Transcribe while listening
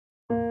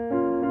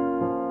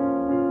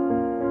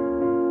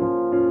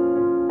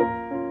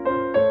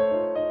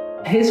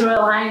His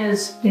Royal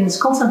Highness Prince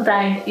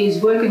Constantijn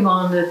is working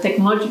on the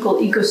technological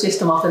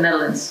ecosystem of the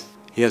Netherlands.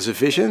 He has a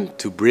vision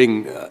to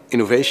bring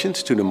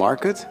innovations to the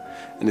market,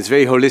 and it's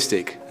very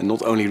holistic, and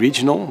not only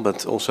regional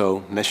but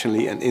also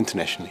nationally and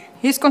internationally.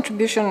 His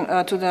contribution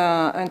to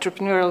the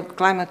entrepreneurial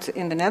climate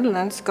in the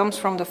Netherlands comes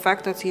from the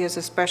fact that he is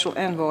a special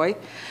envoy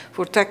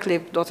for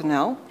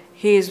TechLib.nl.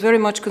 He is very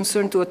much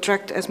concerned to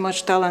attract as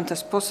much talent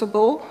as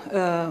possible,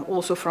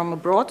 also from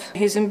abroad.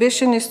 His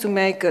ambition is to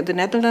make the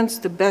Netherlands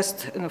the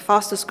best and the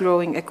fastest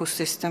growing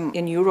ecosystem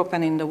in Europe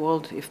and in the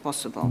world, if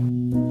possible.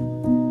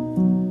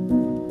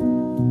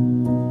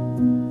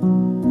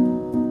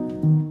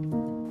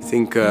 I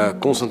think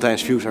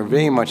Constantijn's views are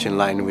very much in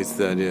line with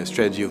the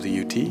strategy of the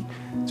UT.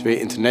 It's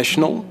very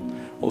international,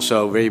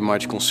 also very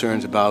much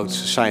concerned about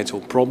societal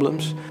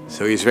problems.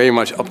 So he's very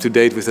much up to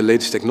date with the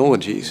latest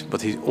technologies,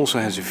 but he also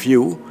has a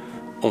view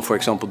on, for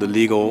example, the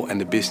legal and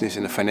the business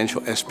and the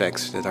financial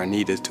aspects that are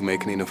needed to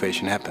make an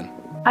innovation happen.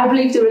 I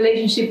believe the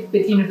relationship with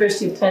the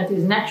University of Twente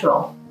is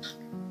natural,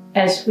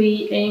 as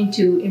we aim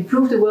to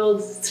improve the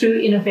world through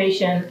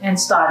innovation and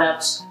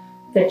startups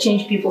that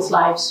change people's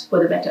lives for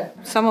the better.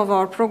 Some of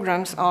our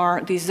programs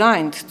are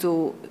designed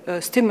to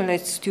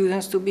stimulate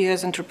students to be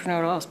as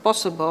entrepreneurial as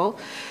possible,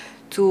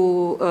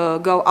 to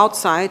go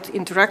outside,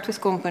 interact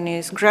with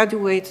companies,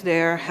 graduate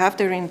there, have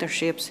their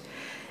internships.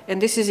 And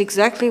this is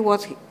exactly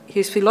what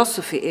his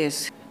philosophy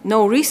is.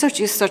 No research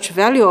is such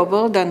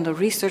valuable than the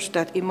research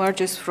that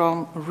emerges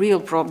from real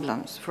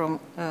problems, from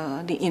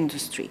the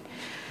industry.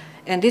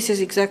 And this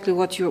is exactly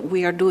what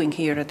we are doing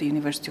here at the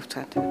University of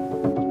Twente.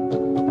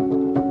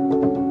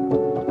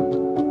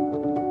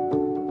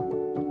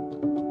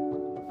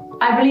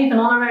 I believe an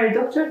honorary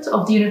doctorate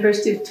of the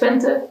University of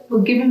Twente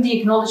will give him the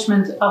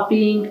acknowledgement of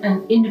being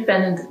an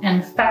independent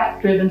and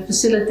fact-driven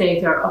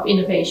facilitator of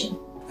innovation.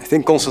 I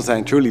think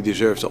Constantijn truly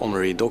deserves the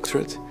honorary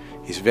doctorate.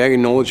 He's very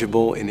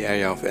knowledgeable in the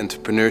area of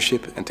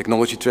entrepreneurship and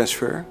technology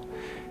transfer.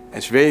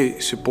 He's very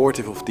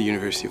supportive of the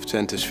University of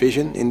Twente's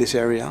vision in this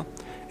area.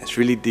 He's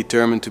really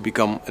determined to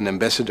become an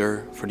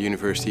ambassador for the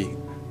university,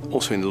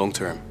 also in the long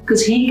term.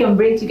 Because he can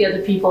bring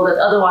together people that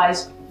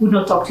otherwise would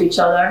not talk to each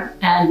other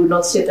and would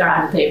not sit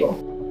around a table.